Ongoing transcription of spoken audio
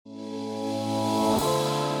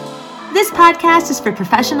This podcast is for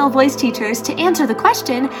professional voice teachers to answer the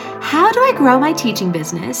question, how do I grow my teaching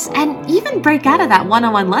business and even break out of that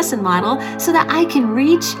one-on-one lesson model so that I can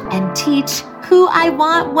reach and teach who I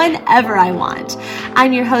want whenever I want.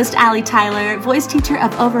 I'm your host, Allie Tyler, voice teacher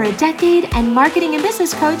of over a decade and marketing and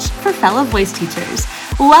business coach for fellow voice teachers.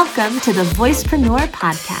 Welcome to the Voicepreneur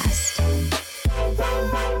Podcast.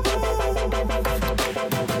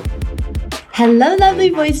 Hello, lovely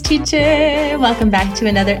voice teacher. Welcome back to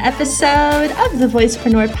another episode of the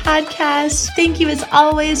Voicepreneur Podcast. Thank you as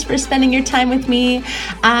always for spending your time with me.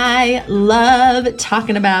 I love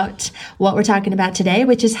talking about what we're talking about today,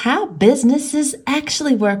 which is how businesses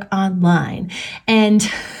actually work online. And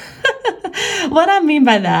what I mean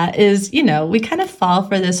by that is, we kind of fall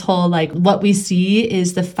for this whole, what we see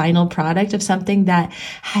is the final product of something that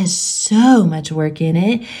has so much work in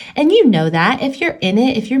it. And you know that if you're in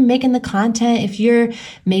it, if you're making the content, if you're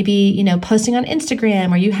maybe, posting on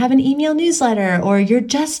Instagram, or you have an email newsletter, or you're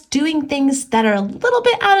just doing things that are a little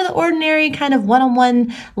bit out of the ordinary kind of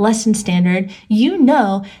one-on-one lesson standard, you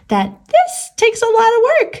know that this takes a lot of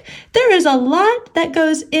work. There is a lot that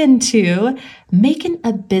goes into making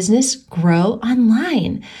a business grow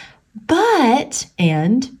online. But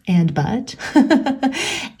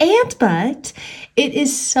it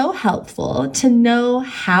is so helpful to know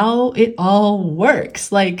how it all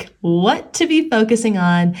works, like what to be focusing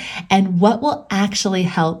on and what will actually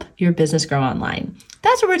help your business grow online.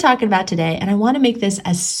 That's what we're talking about today, and I want to make this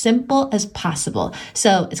as simple as possible.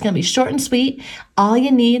 So it's going to be short and sweet. All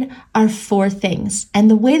you need are 4 things. And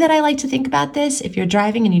the way that I like to think about this, if you're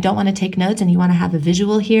driving and you don't want to take notes and you want to have a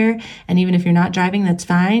visual here, and even if you're not driving, that's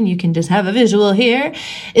fine, you can just have a visual here,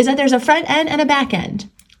 is that there's a front end and a back end.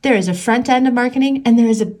 There is a front end of marketing and there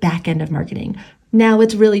is a back end of marketing. Now,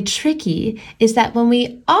 what's really tricky is that when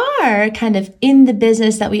we are kind of in the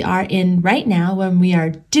business that we are in right now, when we are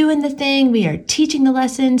doing the thing, we are teaching the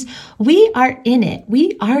lessons, we are in it.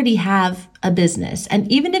 We already have a business.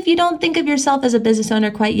 And even if you don't think of yourself as a business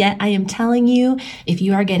owner quite yet, I am telling you, if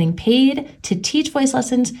you are getting paid to teach voice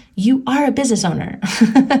lessons, you are a business owner.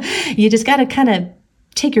 You just got to kind of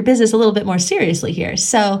take your business a little bit more seriously here.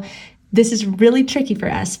 So this is really tricky for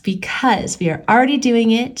us because we are already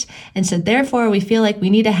doing it. And so therefore we feel like we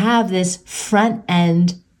need to have this front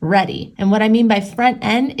end ready. And what I mean by front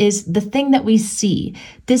end is the thing that we see.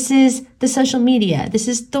 This is the social media. This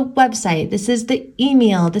is the website. This is the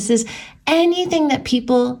email. This is anything that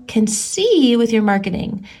people can see with your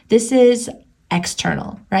marketing. This is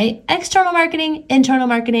external, right? External marketing, internal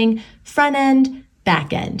marketing, front end,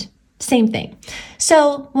 back end. Same thing.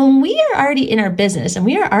 So when we are already in our business and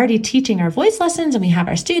we are already teaching our voice lessons and we have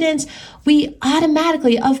our students, we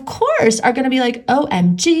automatically, of course, are going to be like,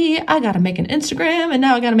 OMG, I got to make an Instagram and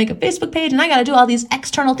now I got to make a Facebook page and I got to do all these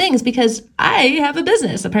external things because I have a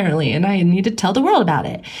business apparently and I need to tell the world about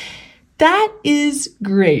it. That is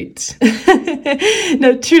great.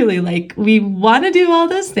 No, truly, we want to do all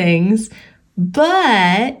those things.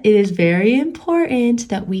 But it is very important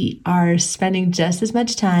that we are spending just as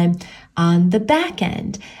much time on the back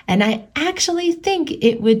end. And I actually think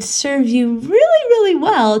it would serve you really, really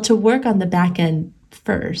well to work on the back end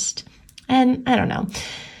first. And I don't know,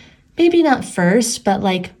 maybe not first, but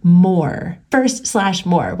more,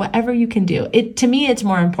 first/more, whatever you can do. To me, it's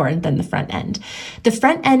more important than the front end. The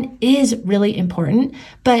front end is really important,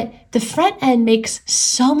 but the front end makes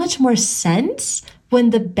so much more sense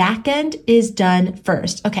when the back end is done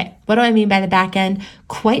first. Okay, what do I mean by the back end?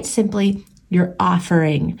 Quite simply, your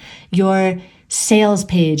offering, your sales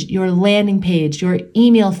page, your landing page, your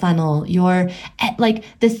email funnel,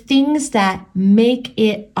 the things that make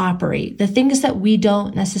it operate, the things that we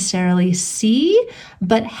don't necessarily see,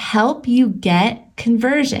 but help you get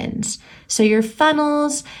conversions. So your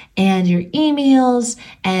funnels and your emails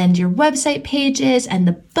and your website pages and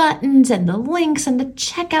the buttons and the links and the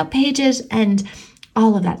checkout pages and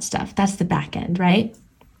all of that stuff. That's the back end, right?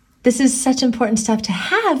 This is such important stuff to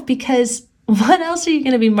have because what else are you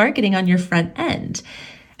going to be marketing on your front end?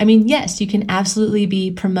 I mean, yes, you can absolutely be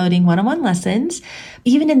promoting one-on-one lessons.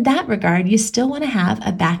 Even in that regard, you still want to have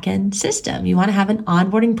a back end system. You want to have an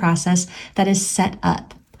onboarding process that is set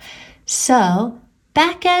up. So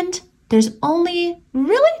back end, there's only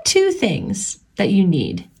really 2 things that you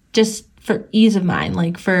need, just for ease of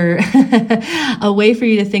mind, for a way for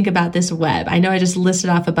you to think about this web. I know I just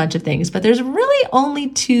listed off a bunch of things, but there's really only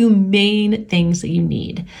 2 main things that you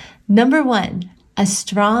need. Number 1, a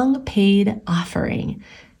strong paid offering.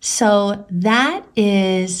 So that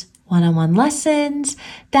is one-on-one lessons,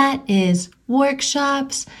 that is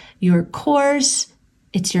workshops, your course,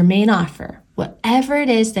 it's your main offer, whatever it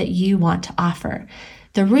is that you want to offer.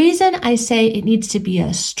 The reason I say it needs to be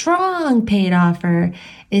a strong paid offer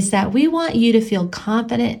is that we want you to feel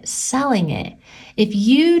confident selling it. If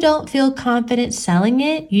you don't feel confident selling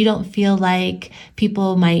it, you don't feel like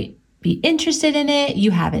people might be interested in it,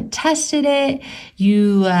 you haven't tested it,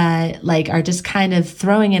 you are just kind of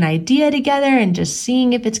throwing an idea together and just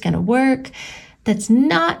seeing if it's going to work, that's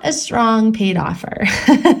not a strong paid offer.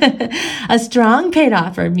 A strong paid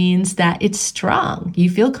offer means that it's strong. You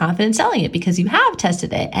feel confident selling it because you have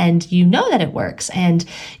tested it and you know that it works, and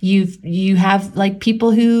you have like people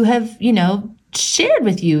who have, shared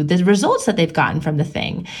with you the results that they've gotten from the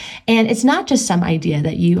thing. And it's not just some idea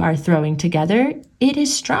that you are throwing together. It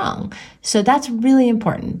is strong. So that's really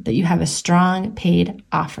important that you have a strong paid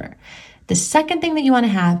offer. The second thing that you want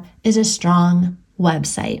to have is a strong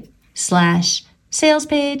website / sales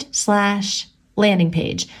page / landing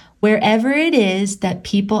page. Wherever it is that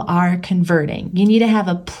people are converting, you need to have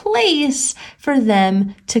a place for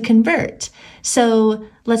them to convert. So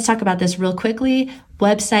let's talk about this real quickly.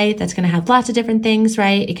 Website, that's going to have lots of different things,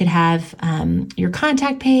 right? It could have your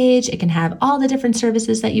contact page. It can have all the different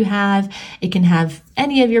services that you have. It can have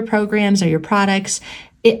any of your programs or your products.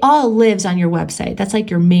 It all lives on your website. That's like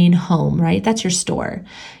your main home, right? That's your store.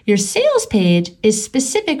 Your sales page is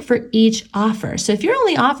specific for each offer. So if you're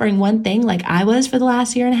only offering one thing, like I was for the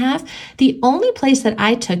last year and a half, the only place that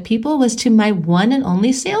I took people was to my one and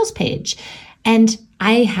only sales page. And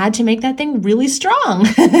I had to make that thing really strong.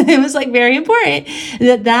 It was like very important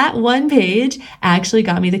that one page actually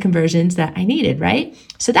got me the conversions that I needed, right?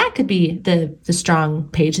 So that could be the strong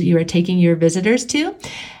page that you are taking your visitors to.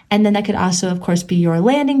 And then that could also, of course, be your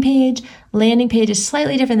landing page. Landing page is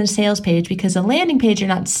slightly different than a sales page because a landing page, you're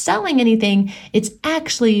not selling anything. It's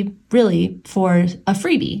actually really for a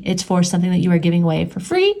freebie. It's for something that you are giving away for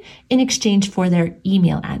free in exchange for their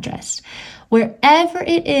email address. Wherever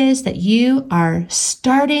it is that you are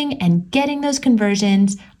starting and getting those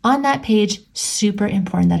conversions on that page, super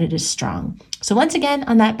important that it is strong. So once again,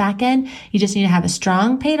 on that back end, you just need to have a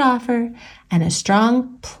strong paid offer and a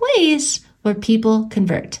strong place where people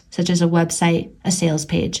convert, such as a website, a sales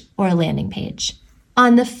page, or a landing page.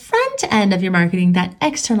 On the front end of your marketing, that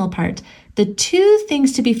external part, the two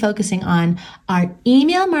things to be focusing on are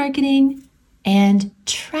email marketing and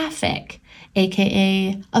traffic,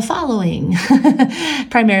 aka a following,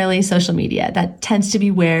 primarily social media. That tends to be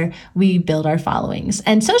where we build our followings.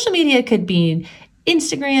 And social media could be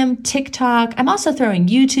Instagram, TikTok. I'm also throwing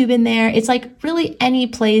YouTube in there. It's like really any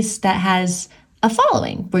place that has a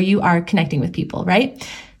following where you are connecting with people, right?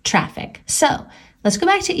 Traffic. So let's go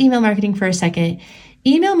back to email marketing for a second.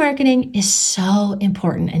 Email marketing is so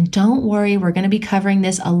important, and don't worry, we're going to be covering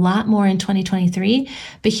this a lot more in 2023,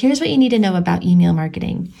 but here's what you need to know about email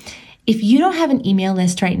marketing. If you don't have an email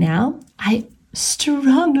list right now, I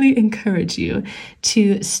strongly encourage you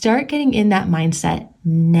to start getting in that mindset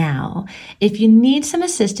now. If you need some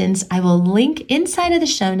assistance, I will link inside of the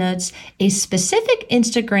show notes a specific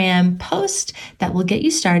Instagram post that will get you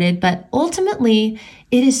started. But ultimately,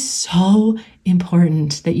 it is so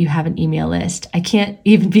important that you have an email list. I can't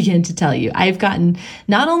even begin to tell you. I've gotten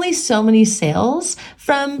not only so many sales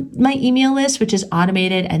from my email list, which is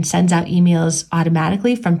automated and sends out emails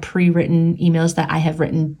automatically from pre-written emails that I have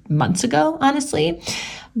written months ago, honestly,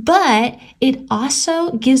 but it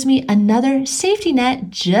also gives me another safety net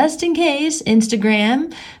just in case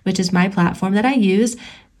Instagram, which is my platform that I use,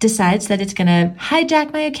 decides that it's going to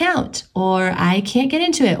hijack my account, or I can't get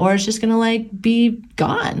into it, or it's just going to be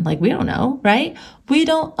gone. We don't know, right? We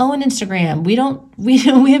don't own Instagram. We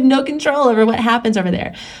have no control over what happens over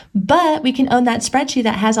there, but we can own that spreadsheet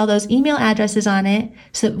that has all those email addresses on it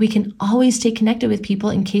so that we can always stay connected with people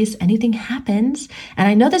in case anything happens. And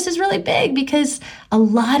I know this is really big because a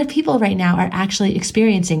lot of people right now are actually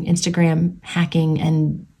experiencing Instagram hacking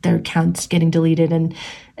and their accounts getting deleted, and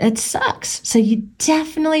it sucks. So you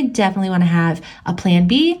definitely want to have a plan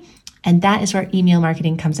B, and that is where email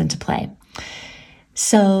marketing comes into play.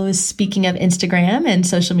 So speaking of Instagram and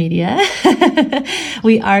social media,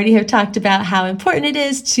 we already have talked about how important it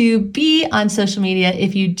is to be on social media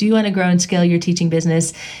if you do want to grow and scale your teaching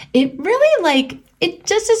business. It really it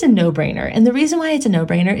just is a no-brainer. And the reason why it's a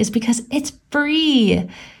no-brainer is because it's free.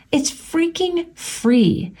 It's freaking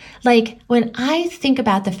free. When I think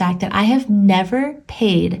about the fact that I have never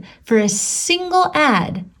paid for a single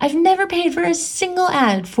ad, I've never paid for a single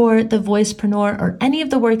ad for the Voicepreneur or any of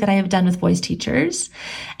the work that I have done with voice teachers.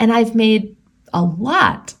 And I've made a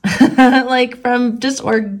lot, from just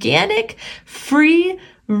organic free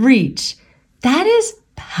reach. That is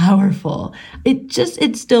powerful.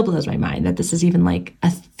 It still blows my mind that this is even like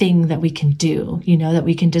a thing that we can do, that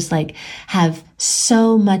we can just like have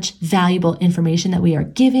so much valuable information that we are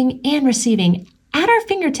giving and receiving at our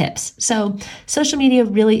fingertips. So social media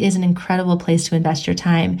really is an incredible place to invest your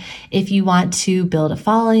time if you want to build a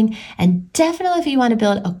following, and definitely if you want to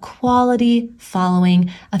build a quality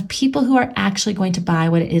following of people who are actually going to buy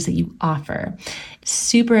what it is that you offer.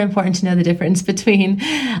 Super important to know the difference between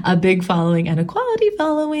a big following and a quality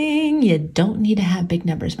following. You don't need to have big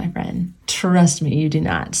numbers, my friend. Trust me, you do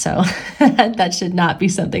not. So that should not be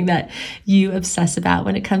something that you obsess about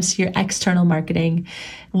when it comes to your external marketing.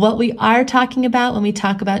 What we are talking about when we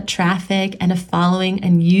talk about traffic and a following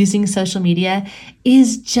and using social media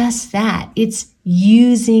is just that. It's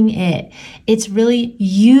using it. It's really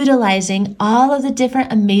utilizing all of the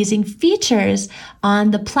different amazing features on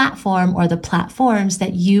the platform or the platforms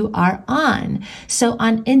that you are on. So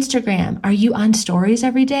on Instagram, are you on stories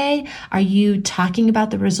every day? Are you talking about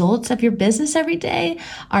the results of your business every day?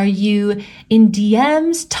 Are you in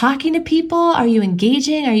DMs talking to people? Are you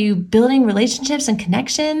engaging? Are you building relationships and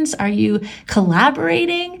connections? Are you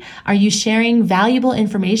collaborating? Are you sharing valuable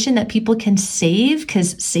information that people can save?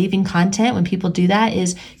 Because saving content, when people do that,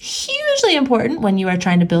 is hugely important when you are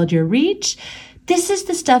trying to build your reach. This is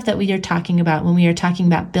the stuff that we are talking about when we are talking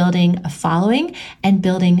about building a following and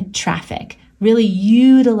building traffic, really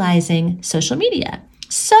utilizing social media.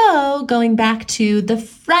 So going back to the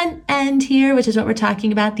front end here, which is what we're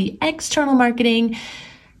talking about, the external marketing,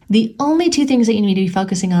 the only two things that you need to be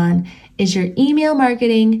focusing on is your email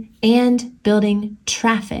marketing and building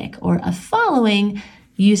traffic or a following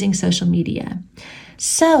using social media.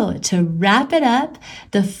 So to wrap it up,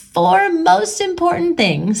 the four most important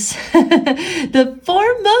things that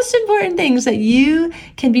you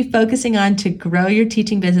can be focusing on to grow your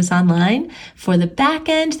teaching business online. For the back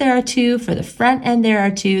end, there are two. For the front end, there are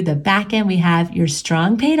two. The back end, we have your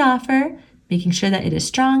strong paid offer, making sure that it is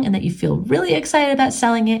strong and that you feel really excited about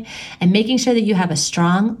selling it, and making sure that you have a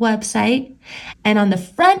strong website. And on the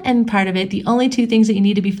front end part of it, the only two things that you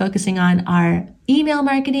need to be focusing on are email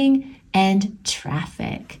marketing and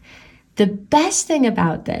traffic. The best thing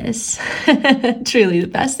about this, truly the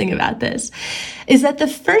best thing about this, is that the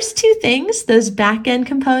first two things, those back-end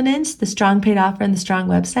components, the strong paid offer and the strong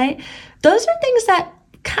website, those are things that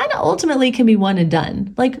kind of ultimately can be one and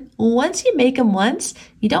done. Like once you make them once,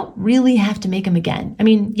 you don't really have to make them again. I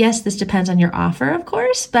mean, yes, this depends on your offer, of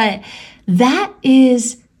course, but that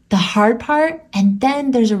is the hard part. And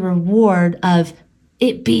then there's a reward of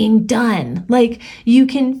it being done. Like you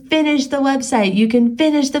can finish the website, you can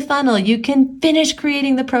finish the funnel, you can finish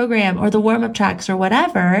creating the program or the warm-up tracks or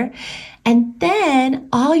whatever. And then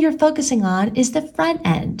all you're focusing on is the front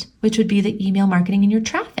end, which would be the email marketing and your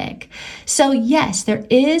traffic. So yes, there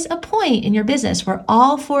is a point in your business where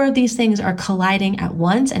all four of these things are colliding at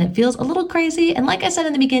once and it feels a little crazy. And like I said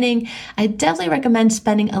in the beginning, I definitely recommend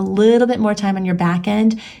spending a little bit more time on your back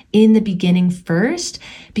end in the beginning first,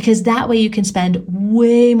 because that way you can spend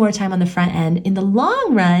way more time on the front end in the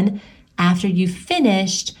long run after you've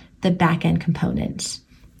finished the back end components.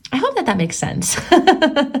 I hope that makes sense.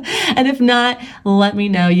 And if not, let me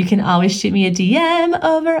know. You can always shoot me a DM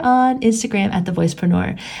over on Instagram at The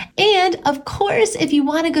Voicepreneur. And of course, if you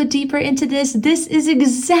want to go deeper into this, this is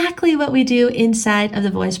exactly what we do inside of the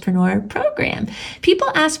Voicepreneur program.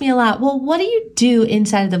 People ask me a lot, well, what do you do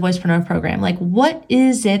inside of the Voicepreneur program? Like, what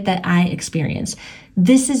is it that I experience?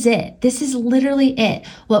 This is it. This is literally it.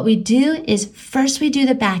 What we do is first we do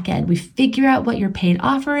the back end. We figure out what your paid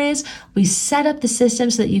offer is. We set up the system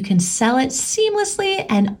so that you can sell it seamlessly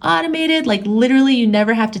and automated. Like literally you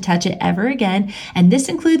never have to touch it ever again. And this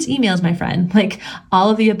includes emails, my friend, like all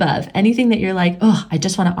of the above. Anything that you're like, oh, I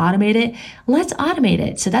just want to automate it. Let's automate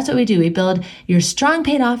it. So that's what we do. We build your strong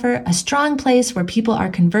paid offer, a strong place where people are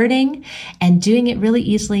converting and doing it really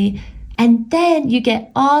easily. And then you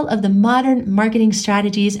get all of the modern marketing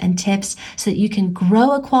strategies and tips so that you can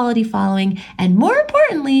grow a quality following. And more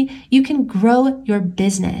importantly, you can grow your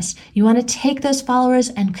business. You want to take those followers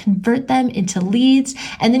and convert them into leads.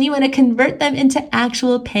 And then you want to convert them into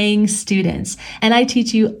actual paying students. And I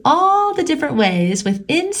teach you all the different ways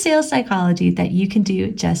within sales psychology that you can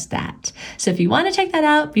do just that. So if you want to check that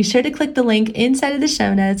out, be sure to click the link inside of the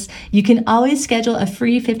show notes. You can always schedule a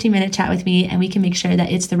free 15-minute chat with me and we can make sure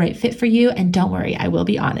that it's the right fit for you. And don't worry, I will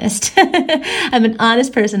be honest. I'm an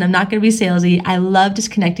honest person. I'm not going to be salesy. I love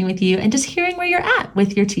just connecting with you and just hearing where you're at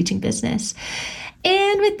with your teaching business.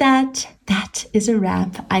 And with that is a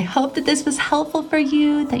wrap. I hope that this was helpful for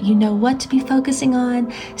you, that you know what to be focusing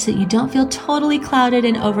on so that you don't feel totally clouded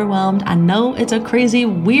and overwhelmed. I know it's a crazy,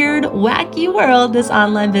 weird, wacky world this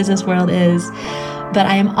online business world is. but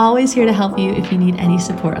I am always here to help you if you need any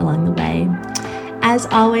support along the way. As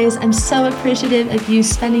always, I'm so appreciative of you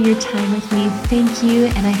spending your time with me. Thank you,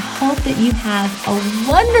 and I hope that you have a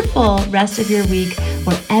wonderful rest of your week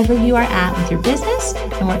wherever you are at with your business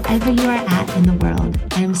and wherever you are at in the world.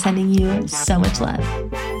 I am sending you so much love.